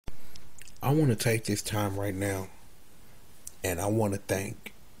I want to take this time right now and I want to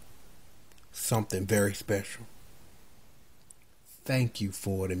thank something very special. Thank you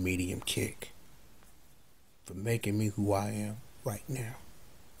for the medium kick, for making me who I am right now.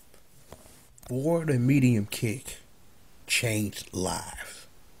 For the medium kick changed lives.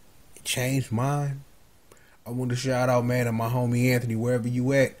 It changed mine. I want to shout out, man, to my homie Anthony, wherever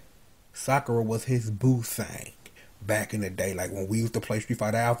you at. Sakura was his boo thing back in the day, like when we used to play Street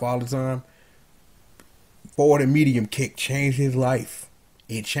Fighter Alpha all the time. Forward and medium kick changed his life.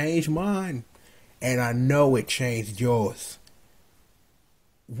 It changed mine, and I know it changed yours.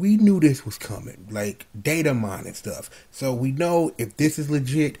 We knew this was coming, like data mining stuff. So we know if this is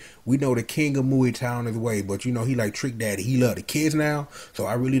legit, we know the king of Muay Thai on his way. But you know, he like Trick Daddy. He love the kids now. So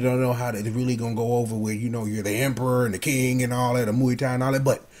I really don't know how that's really gonna go over with, you know, you're the emperor and the king and all that, the Muay Thai and all that.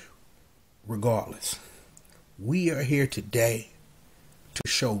 But regardless, we are here today to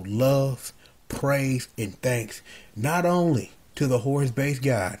show love, praise, and thanks not only to the horse-based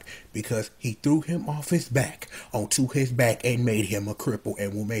God, because he threw him off his back onto his back and made him a cripple,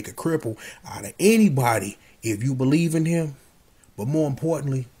 and will make a cripple out of anybody if you believe in him. But more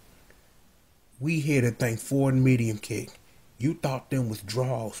importantly, we here to thank Forward and Medium Kick. You thought them was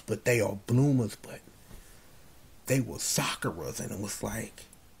draws, but they are bloomers, but they were Sakuras, and it was like,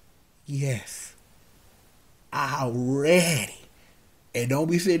 yes, already. And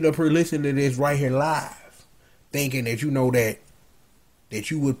don't be sitting up here listening to this right here live, thinking that you know that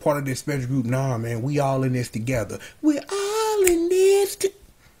you were part of this special group. Nah, man, we all in this together. We're all in this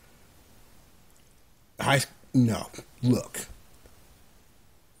No, look.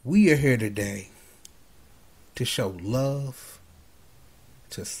 We are here today to show love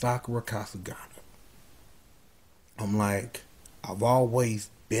to Sakura Kasugano. I'm like, I've always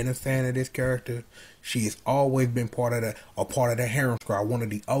been a fan of this character. She has always been part of the harem squad, one of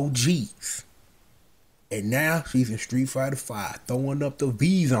the OGs. And now she's in Street Fighter 5, throwing up the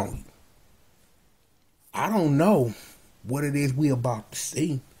V's on you. I don't know what it is we about to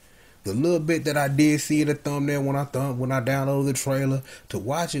see. The little bit that I did see in the thumbnail when I downloaded the trailer to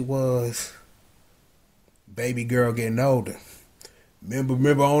watch it was baby girl getting older.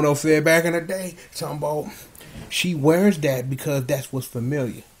 Remember Ono said back in the day, talking about she wears that because that's what's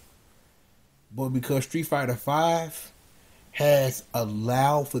familiar. But because Street Fighter 5 has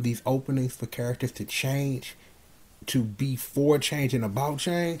allowed for these openings for characters to change, to be for change and about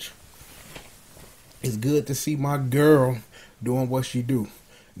change, it's good to see my girl doing what she do.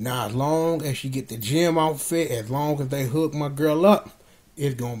 Now, as long as she get the gym outfit, as long as they hook my girl up,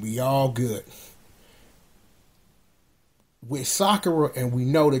 it's going to be all good. With Sakura, and we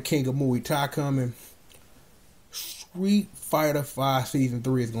know the King of Muay Thai coming, Street Fighter 5 Season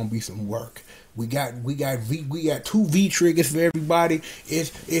 3 is going to be some work. We got two V triggers for everybody.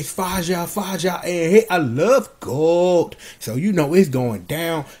 It's Faja, and hey, I love gold. So you know it's going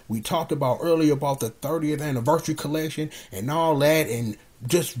down. We talked about earlier about the 30th anniversary collection and all that, and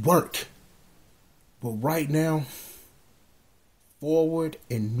just work. But right now, Forward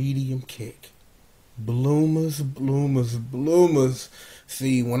and Medium Kick. Bloomers.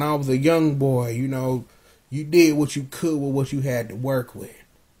 See, when I was a young boy, you know, you did what you could with what you had to work with.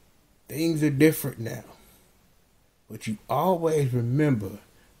 Things are different now. But you always remember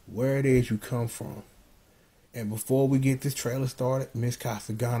where it is you come from. And before we get this trailer started, Miss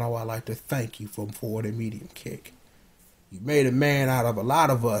Kasugano, I'd like to thank you for Forward and Medium Kick. You made a man out of a lot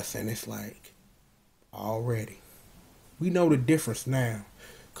of us, and it's like, already. We know the difference now.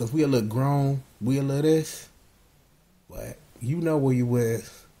 Because we a little grown, we a little this. But you know where you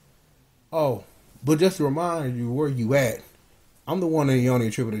was. Oh, but just to remind you where you at, I'm the one and the only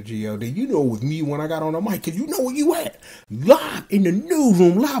attributor to G.O.D. You know it was me when I got on the mic, because you know where you at. Live in the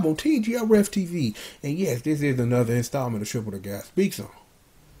newsroom, live on TGRF TV. And yes, this is another installment of Triple the Guy Speaks On.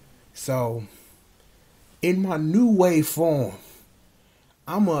 So, in my new wave form,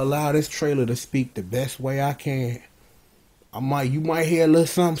 I'm going to allow this trailer to speak the best way I can. You might hear a little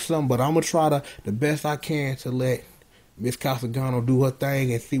something, but I'm going to try the best I can to let Miss Kasugano do her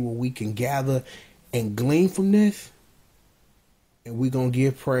thing and see what we can gather and glean from this. And we're going to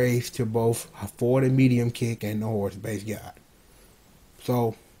give praise to both her Forward and Medium Kick and the horse-based God.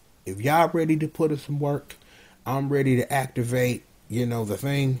 So, if y'all ready to put in some work, I'm ready to activate, you know, the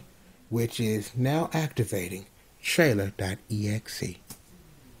thing, which is now activating trailer.exe.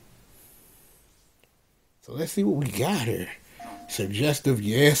 So let's see what we got here. Suggestive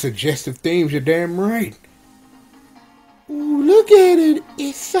themes, you're damn right. Ooh, look at it.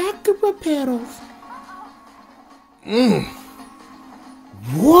 It's Sakura petals.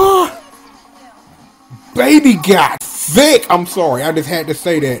 What? Baby got thick. I'm sorry, I just had to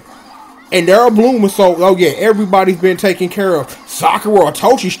say that. And Daryl Bloom was so, oh yeah, everybody's been taken care of. Sakura,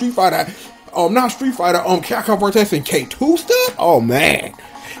 Tochi, Street Fighter, not Street Fighter, Capcom Vortex and K2 stuff? Oh man.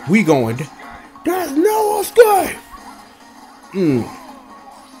 We going, that's no one's good.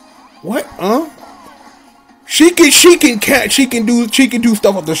 What? She can do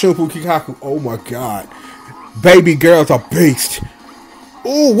stuff with the Shunfu Kikaku. Oh my god. Baby girl's a beast.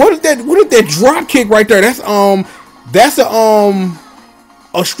 Oh, what is that drop kick right there? That's a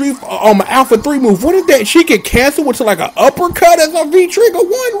street Alpha 3 move. What is that? She can cancel with like an uppercut as a V trigger one.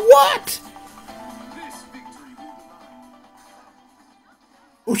 What?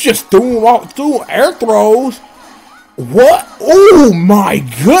 It just threw air throws. What? Oh my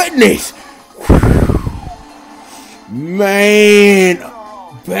goodness. Man,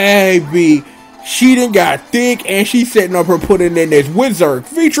 baby, she done got thick and she setting up her putting in this wizard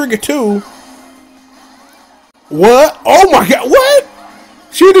V trigger 2. What? Oh my god, what?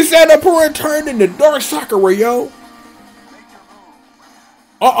 She just set up her and turned into Dark Sakura, yo.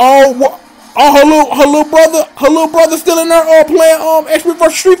 What? Oh, her little brother still in there playing X-Men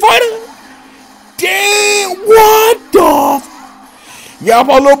vs Street Fighter. Damn, what the? Y'all,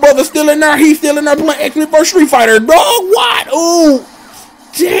 my little brother still in there. He's still in there playing X-Men vs Street Fighter. Dog, what? Ooh,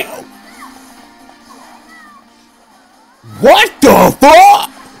 damn. What the fuck?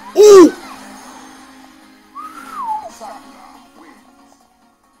 Ooh.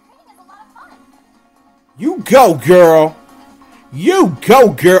 You go, girl. You go,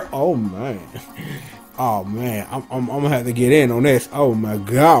 girl. Oh man. Oh man. I'm gonna have to get in on this. Oh my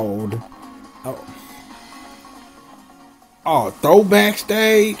god. Oh, throwback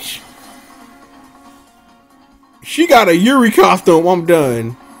stage. She got a Yuri costume. I'm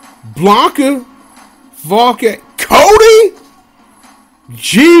done. Blanca, Volca, Cody,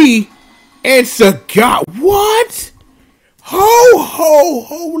 G, and Saga. What?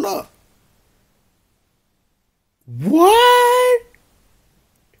 Hold up. What?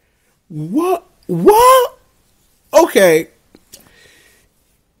 Okay.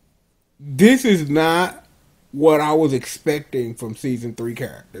 This is not what I was expecting from season 3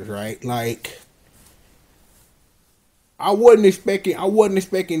 characters, right? Like, I wasn't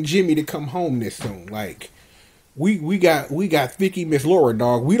expecting Jimmy to come home this soon. Like, we got Vicky Miss Laura,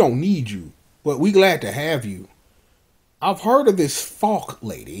 dog. We don't need you, but we glad to have you. I've heard of this Falk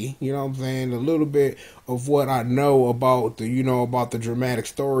lady, you know what I'm saying? A little bit of what I know about the dramatic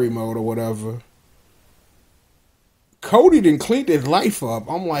story mode or whatever. Cody done cleaned his life up.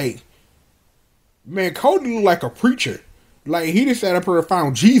 I'm like, man, Cody look like a preacher. Like, he just sat up here and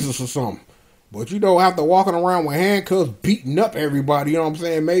found Jesus or something. But after walking around with handcuffs, beating up everybody, you know what I'm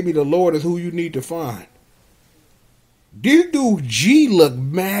saying? Maybe the Lord is who you need to find. This dude G look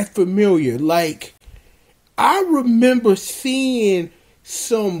mad familiar. Like, I remember seeing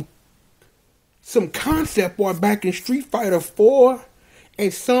some concept art back in Street Fighter 4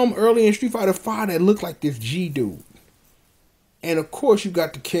 and some early in Street Fighter 5 that looked like this G dude. And of course you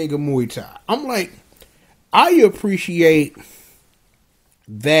got the King of Muay Thai. I'm like, I appreciate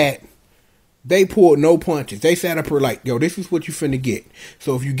that they pulled no punches. They sat up here like, yo, this is what you finna get.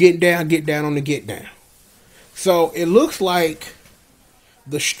 So if you get down on the get down. So it looks like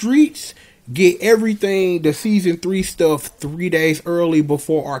the streets get everything, the season 3 stuff 3 days early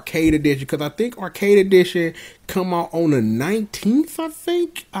before Arcade Edition. Because I think Arcade Edition come out on the 19th,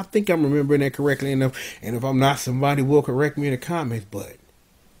 I think I'm remembering that correctly enough. And if I'm not, somebody will correct me in the comments. But,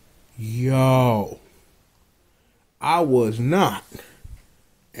 yo, I was not.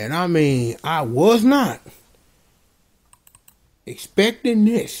 And I mean, I was not expecting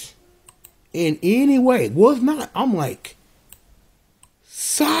this in any way. Was not. I'm like,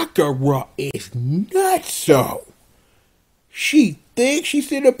 Sakura is nuts. So she thinks she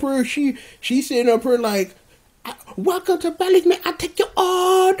sitting up here. She sitting up here like, welcome to Bally's, man. I take your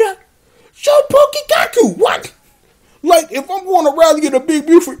order. Shunfu Kikaku. What? Like, if I'm going to rally in a big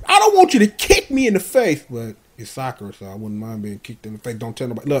beautiful, I don't want you to kick me in the face. But it's Sakura, so I wouldn't mind being kicked in the face. Don't tell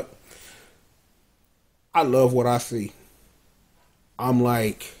nobody. Look, I love what I see. I'm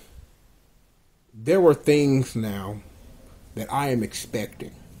like, there were things now that I am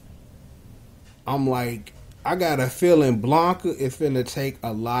expecting. I'm like, I got a feeling Blanca is finna take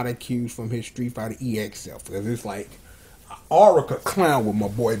a lot of cues from his Street Fighter EX self. Because it's like, Orica clown with my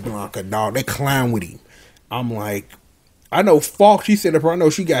boy Blanca, dog. They clown with him. I'm like, I know Falk, she said up her, I know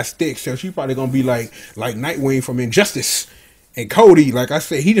she got sticks, so she probably gonna be like Nightwing from Injustice. And Cody, like I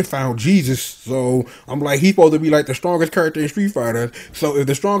said, he done found Jesus. So I'm like, he's supposed to be like the strongest character in Street Fighter. So if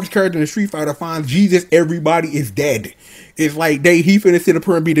the strongest character in Street Fighter finds Jesus, everybody is dead. It's like he finna sit up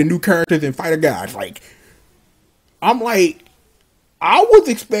here and be the new characters and fighter guys. Like, I'm like, I was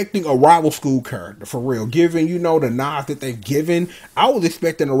expecting a rival school character for real. Given the nods that they've given, I was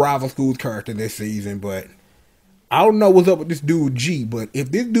expecting a rival school character this season, but I don't know what's up with this dude G. But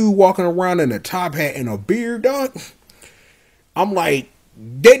if this dude walking around in a top hat and a beard, dog, I'm like,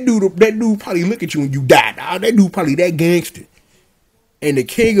 that dude probably look at you when you die, dog. That dude probably that gangster. And the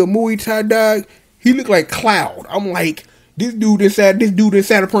king of Muay Thai, dog, he looked like Cloud. I'm like, this dude inside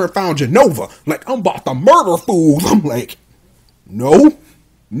up here and found Genova. Like, I'm about to murder fools. I'm like, no.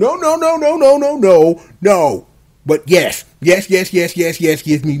 But yes,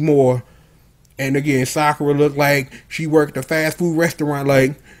 give me more. And again, Sakura looked like she worked a fast food restaurant. Like,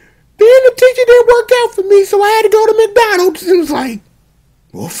 then the teacher didn't work out for me, so I had to go to McDonald's. And it was like,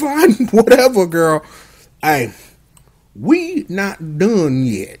 well, fine, whatever, girl. Hey, we not done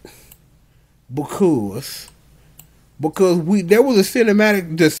yet because there was the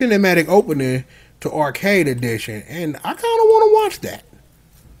cinematic opening to Arcade Edition, and I kind of want to watch that.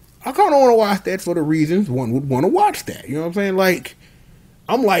 I kind of want to watch that for the reasons one would want to watch that. You know what I'm saying? Like,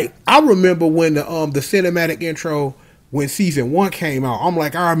 I'm like, I remember when the cinematic intro when season 1 came out. I'm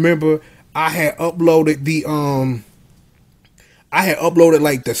like, I remember I had uploaded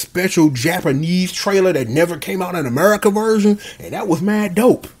like the special Japanese trailer that never came out in America version, and that was mad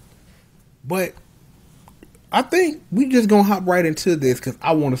dope. But I think we just gonna hop right into this because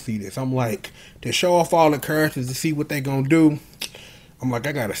I want to see this. I'm like, to show off all the characters to see what they gonna do. I'm like,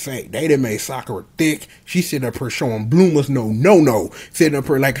 I gotta say, they done made Sakura thick. She sitting up here showing bloomers no. Sitting up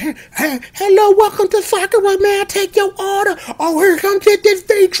here like, hey, hello, welcome to Sakura, man. Take your order. Oh, here comes this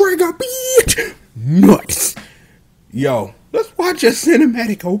V-trigger, bitch. Nuts. Yo, let's watch a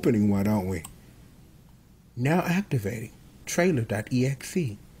cinematic opening, why don't we? Now activating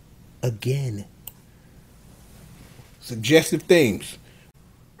trailer.exe again. Suggestive things.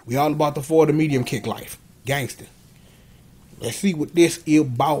 We all about the forward and medium kick life. Gangster. Let's see what this is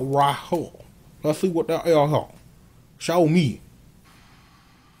about right here. Let's see what that is here. Show me.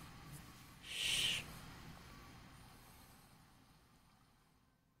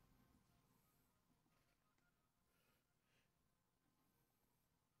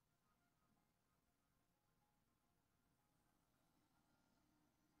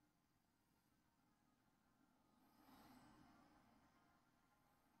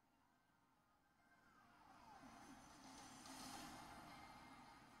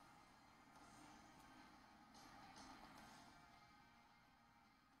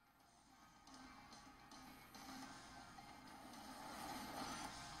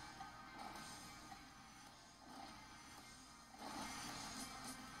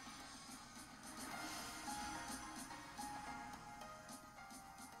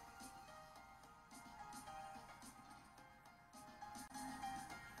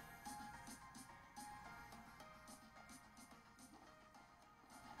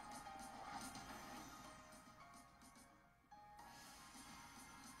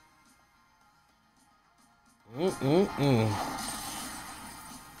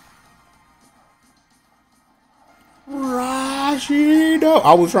 Rashido.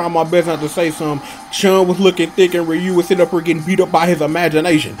 I was trying my best not to say something. Chun was looking thick and Ryu was sitting up here getting beat up by his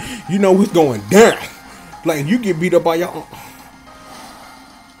imagination. You know what's going down. Like, you get beat up by your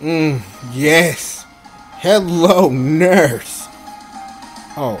own. Yes. Hello, nurse.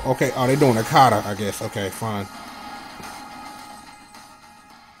 Oh, okay. Oh, they doing a kata, I guess. Okay, fine.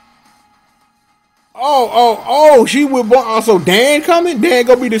 Oh, she would also Dan coming? Dan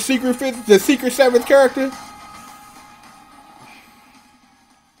gonna be the secret seventh character?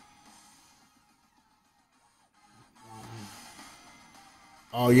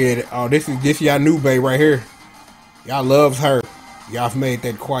 Oh yeah, this y'all new babe right here. Y'all loves her. Y'all made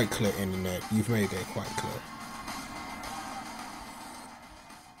that quite clear, internet. You've made that quite clear.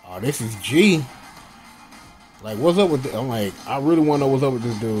 Oh, this is G. Like, what's up with I'm like, I really wanna know what's up with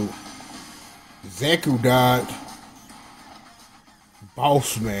this dude. Zeku, dog.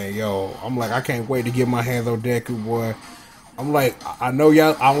 Boss man, yo. I'm like, I can't wait to get my hands on Deku, boy. I'm like, I know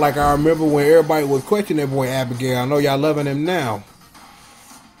y'all. I remember when everybody was questioning that boy Abigail. I know y'all loving him now.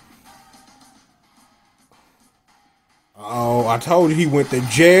 Oh, I told you he went to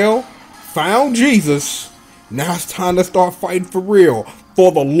jail, found Jesus. Now it's time to start fighting for real,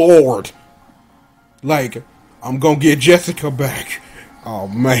 for the Lord. Like, I'm gonna get Jessica back. Oh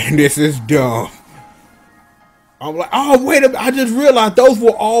man, this is dumb. I'm like, oh wait a minute, I just realized those were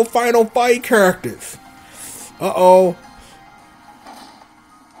all Final Fight characters. Uh-oh.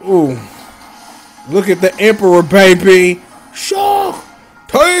 Ooh. Look at the Emperor, baby. Shock!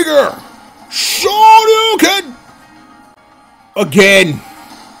 Tiger! Shoryuken! Again.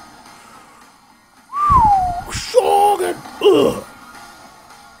 Shoryuken! Ugh.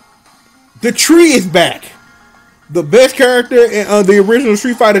 The tree is back. The best character in the original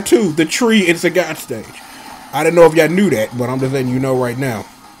Street Fighter 2, the tree in Saga stage. I didn't know if y'all knew that, but I'm just letting you know right now.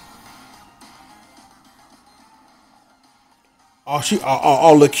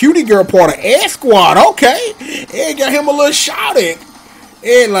 The cutie girl part of Air Squad. Okay, and got him a little shouting.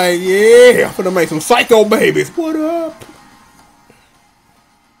 And like, yeah, I'm gonna make some psycho babies. What up?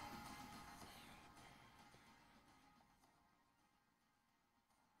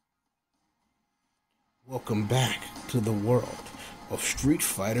 Welcome back to the world of Street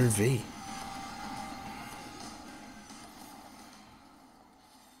Fighter V.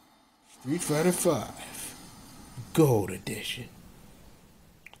 Street Fighter 5 Gold Edition.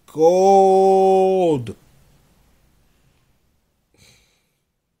 Gold.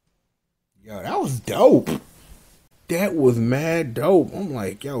 Yo, that was dope. That was mad dope. I'm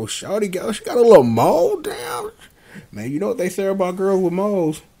like, yo, shawty she got a little mole down. Man, you know what they say about girls with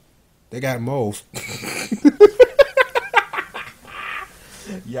moles? They got moles.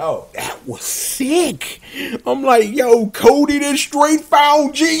 Yo, that was sick. I'm like, yo, Cody done straight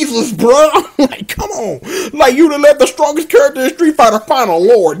found Jesus, bro. I'm like, come on. Like, you done let the strongest character in Street Fighter find a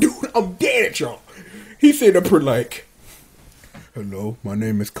Lord. Dude, I'm dead at y'all. He said up here like, hello, my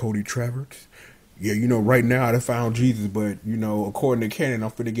name is Cody Travers. Yeah, you know, right now I done found Jesus, but, you know, according to canon,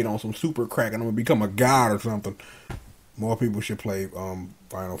 I'm finna get on some super crack and I'm gonna become a god or something. More people should play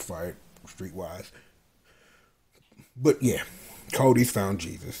Final Fight Streetwise. But yeah, Cody's found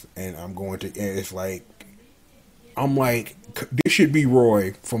Jesus, and I'm going to. And it's like, I'm like, this should be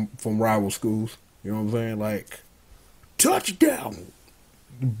Roy from Rival Schools. You know what I'm saying? Like, touchdown.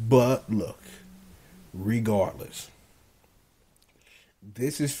 But look, regardless,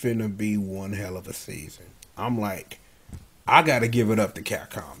 this is finna be one hell of a season. I'm like, I gotta give it up to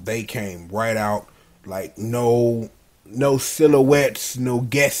Capcom. They came right out, like no silhouettes, no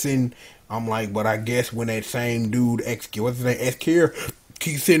guessing. I'm like, but I guess when that same dude, what's his name, X-Kier,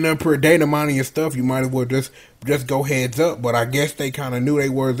 keeps sitting up for data mining and stuff, you might as well just go heads up. But I guess they kind of knew they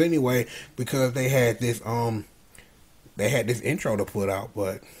was anyway because they had this intro to put out.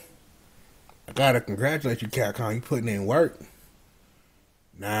 But I gotta congratulate you, Capcom. You putting in work.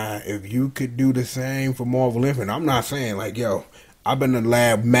 Nah, if you could do the same for Marvel Infinite, I'm not saying like, yo, I've been in the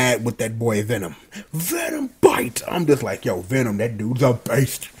lab mad with that boy Venom. Venom bite. I'm just like, yo, Venom, that dude's a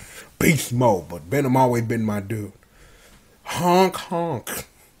beast. Beast mode. But Venom always been my dude. Honk, honk.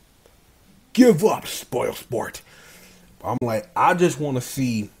 Give up, spoil sport. I'm like, I just want to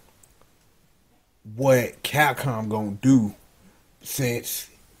see what Capcom gonna do since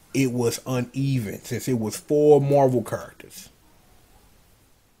it was uneven. Since it was 4 Marvel characters.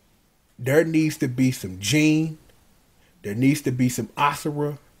 There needs to be some Jean. There needs to be some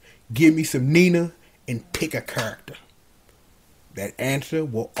Asura. Give me some Nina and pick a character. That answer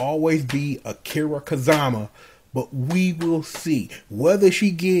will always be Akira Kazama, but we will see whether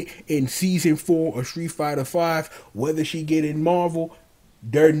she get in season 4 of Street Fighter 5, whether she get in Marvel.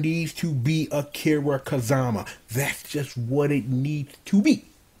 There needs to be Akira Kazama. That's just what it needs to be.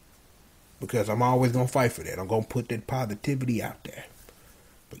 Because I'm always gonna fight for that. I'm gonna put that positivity out there.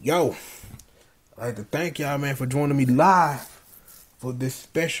 But yo, I'd like to thank y'all, man, for joining me live for this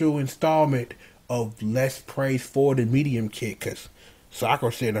special installment of Let's Praise for the Medium Kit, because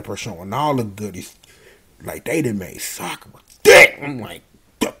Sakura said up her showing all the goodies. Like, they done made Sakura thick. I'm like,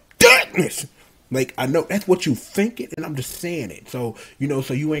 the thickness. Like, I know that's what you thinking, and I'm just saying it. So, you know,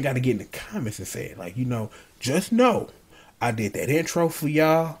 so you ain't got to get in the comments and say it. Like, you know, just know I did that intro for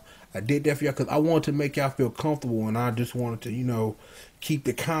y'all. I did that for y'all because I wanted to make y'all feel comfortable, and I just wanted to, you know, keep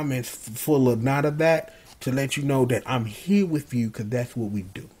the comments full of not of that to let you know that I'm here with you because that's what we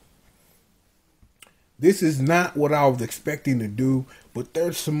do. This is not what I was expecting to do, but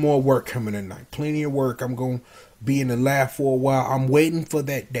there's some more work coming tonight. Plenty of work. I'm going to be in the lab for a while. I'm waiting for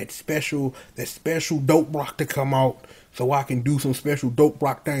that special dope rock to come out so I can do some special dope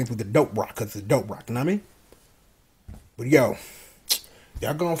rock things with the dope rock because it's dope rock. You know what I mean? But yo,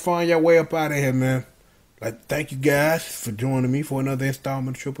 y'all going to find your way up out of here, man. Like, thank you guys for joining me for another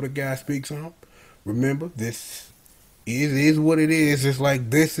installment of Triple the Guy Speaks On. Remember, this is what it is. It's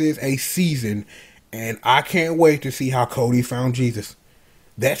like this is a season. And I can't wait to see how Cody found Jesus.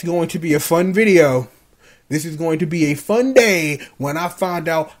 That's going to be a fun video. This is going to be a fun day when I find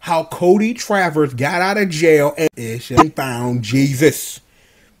out how Cody Travers got out of jail and found Jesus.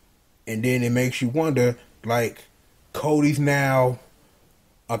 And then it makes you wonder, like, Cody's now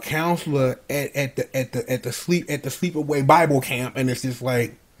a counselor at the sleepaway Bible camp, and it's just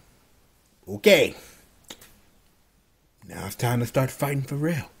like, okay, now it's time to start fighting for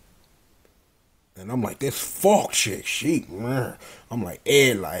real. And I'm like, this fuck chick, I'm like,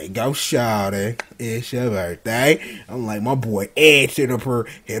 Ed, like, go shawty, it's your birthday. I'm like, my boy Ed sitting up here,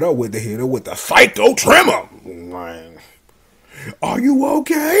 hit her with the psycho trimmer. I'm like, are you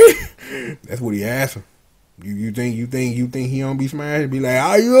okay? That's what he asked him. You think he don't be smashed? Be like,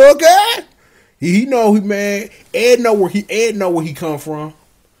 are you okay? He know he man. Ed know where he come from.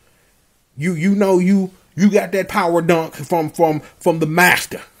 You know you got that power dunk from the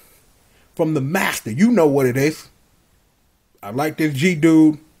master. From the master. You know what it is. I like this G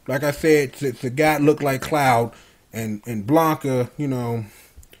dude. Like I said, the guy looked like Cloud and Blanca, you know,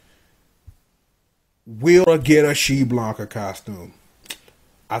 will get a She Blanca costume.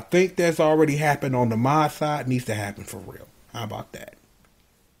 I think that's already happened on the mod side. Needs to happen for real. How about that?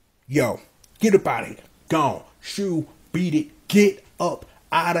 Yo, get up out of here. Gone. Shoe, beat it. Get up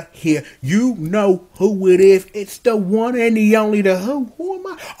out of here. You know who it is. It's the one and the only, the who. Who am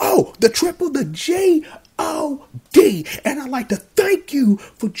I? Oh, the triple, the G.O.D. And I'd like to thank you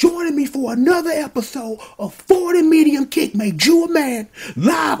for joining me for another episode of 40 Medium Kick Made You a Man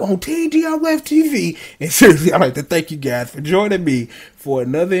live on TGRF TV. And seriously, I'd like to thank you guys for joining me for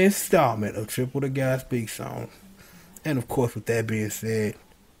another installment of Triple the Guy Speaks Song. And of course, with that being said,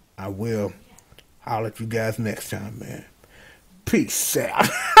 I will holler at you guys next time, man. Peace out.